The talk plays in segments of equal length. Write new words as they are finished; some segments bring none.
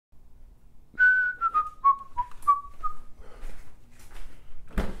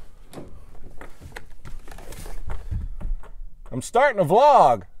I'm starting a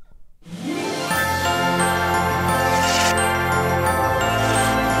vlog.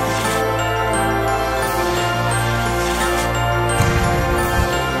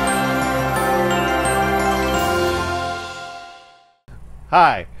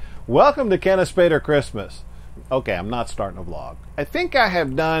 Hi, welcome to Can a Spader Christmas. Okay, I'm not starting a vlog. I think I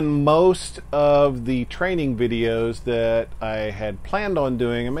have done most of the training videos that I had planned on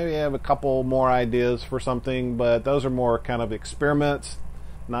doing, and maybe I have a couple more ideas for something, but those are more kind of experiments,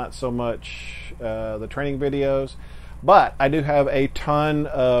 not so much the training videos. But I do have a ton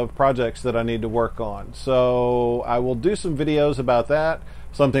of projects that I need to work on, so I will do some videos about that,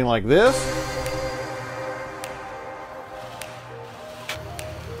 something like this.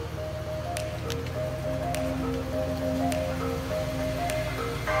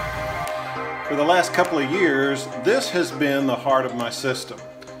 For the last couple of years, this has been the heart of my system.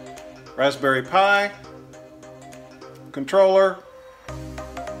 Raspberry Pi, controller,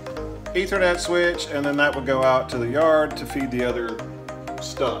 Ethernet switch, and then that would go out to the yard to feed the other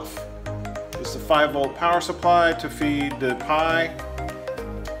stuff. This is a 5-volt power supply to feed the Pi,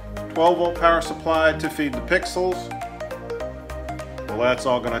 12-volt power supply to feed the Pixels. Well, that's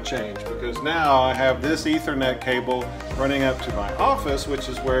all going to change because now I have this Ethernet cable running up to my office, which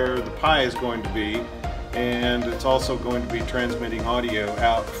is where the Pi is going to be, and it's also going to be transmitting audio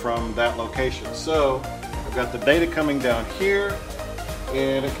out from that location. So I've got the data coming down here,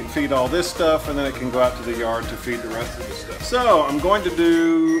 and it can feed all this stuff, and then it can go out to the yard to feed the rest of the stuff. So I'm going to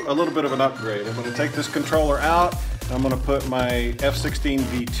do a little bit of an upgrade. I'm going to take this controller out, and I'm going to put my F16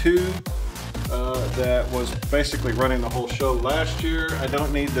 V2 that was basically running the whole show last year. I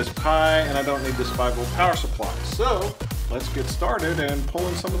don't need this Pi, and I don't need this 5-volt power supply. So let's get started and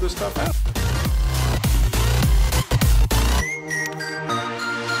pulling some of this stuff out.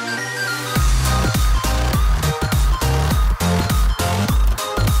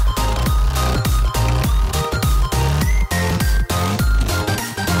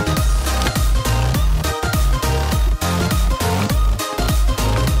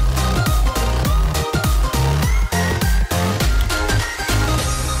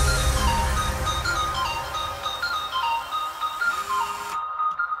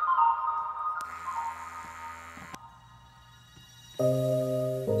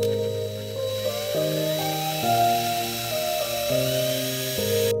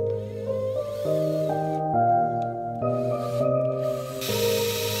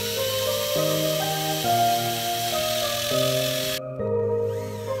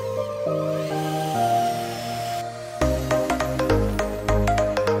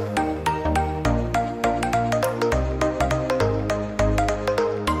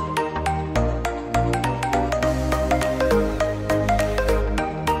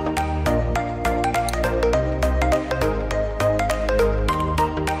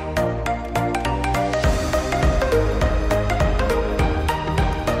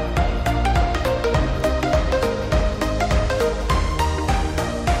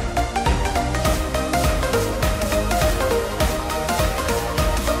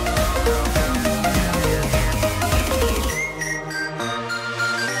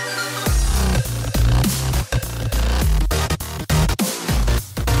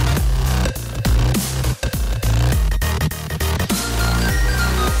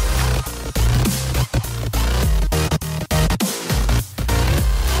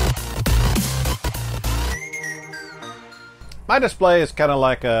 My display is kind of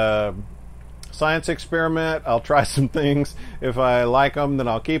like a science experiment. I'll try some things. If I like them, then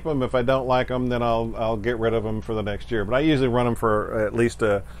I'll keep them. If I don't like them, then I'll get rid of them for the next year. But I usually run them for at least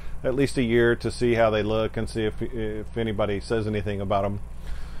a year to see how they look and see if anybody says anything about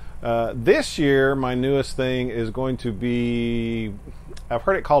them. This year, my newest thing is going to be, I've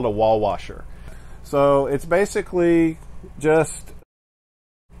heard it called a wall washer. So it's basically just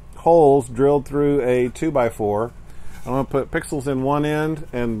holes drilled through a 2x4. I'm going to put pixels in one end,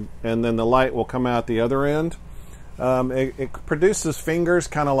 and then the light will come out the other end. It produces fingers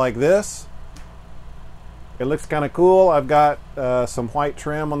kind of like this. It looks kind of cool. I've got some white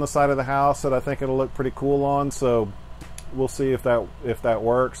trim on the side of the house that I think it'll look pretty cool on, so we'll see if that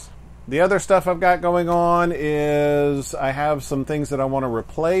works. The other stuff I've got going on is I have some things that I want to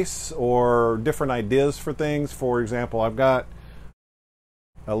replace or different ideas for things. For example, I've got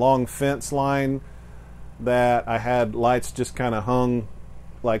a long fence line that I had lights just kind of hung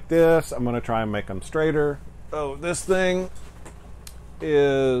like this. I'm going to try and make them straighter. Oh, this thing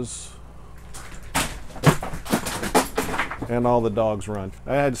is, and all the dogs run.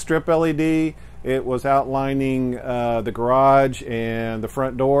 I had strip LED. It was outlining the garage and the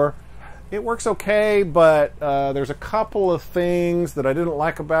front door. It works okay, but there's a couple of things that I didn't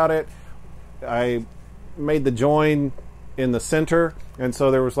like about it. I made the join in the center, and so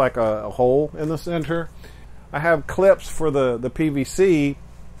there was like a hole in the center. I have clips for the PVC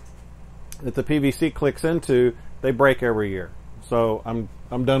that the PVC clicks into. They break every year, so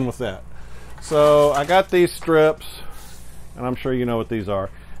I'm done with that. So I got these strips, and I'm sure you know what these are.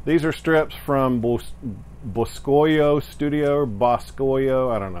 These are strips from Boscoyo Studio, or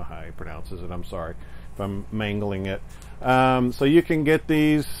Boscoyo. I don't know how he pronounces it. I'm sorry if I'm mangling it. So you can get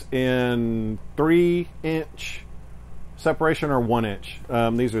these in 3-inch separation or 1-inch.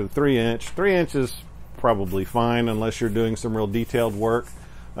 These are 3-inch. 3 inches probably fine unless you're doing some real detailed work.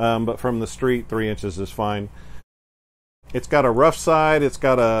 But from the street, 3 inches is fine. It's got a rough side. It's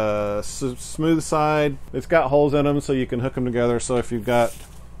got a smooth side. It's got holes in them so you can hook them together. So if you've got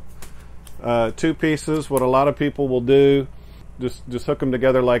 2 pieces, what a lot of people will do, just hook them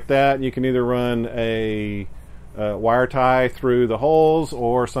together like that. You can either run a wire tie through the holes,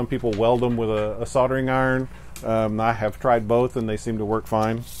 or some people weld them with a soldering iron. I have tried both and they seem to work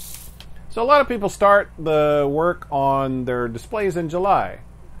fine. So a lot of people start the work on their displays in July.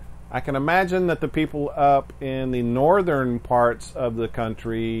 I can imagine that the people up in the northern parts of the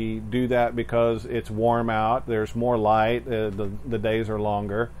country do that because it's warm out, there's more light, the days are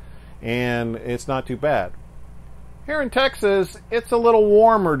longer, and it's not too bad. Here in Texas, it's a little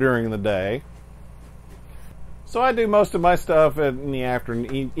warmer during the day. So I do most of my stuff in the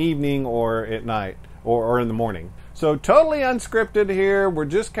afternoon, evening, or at night, or in the morning. So totally unscripted here. We're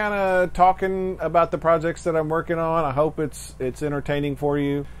just kind of talking about the projects that I'm working on. I hope it's entertaining for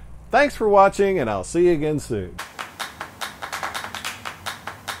you. Thanks for watching, and I'll see you again soon.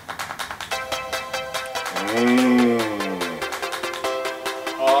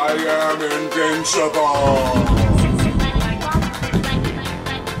 I am invincible.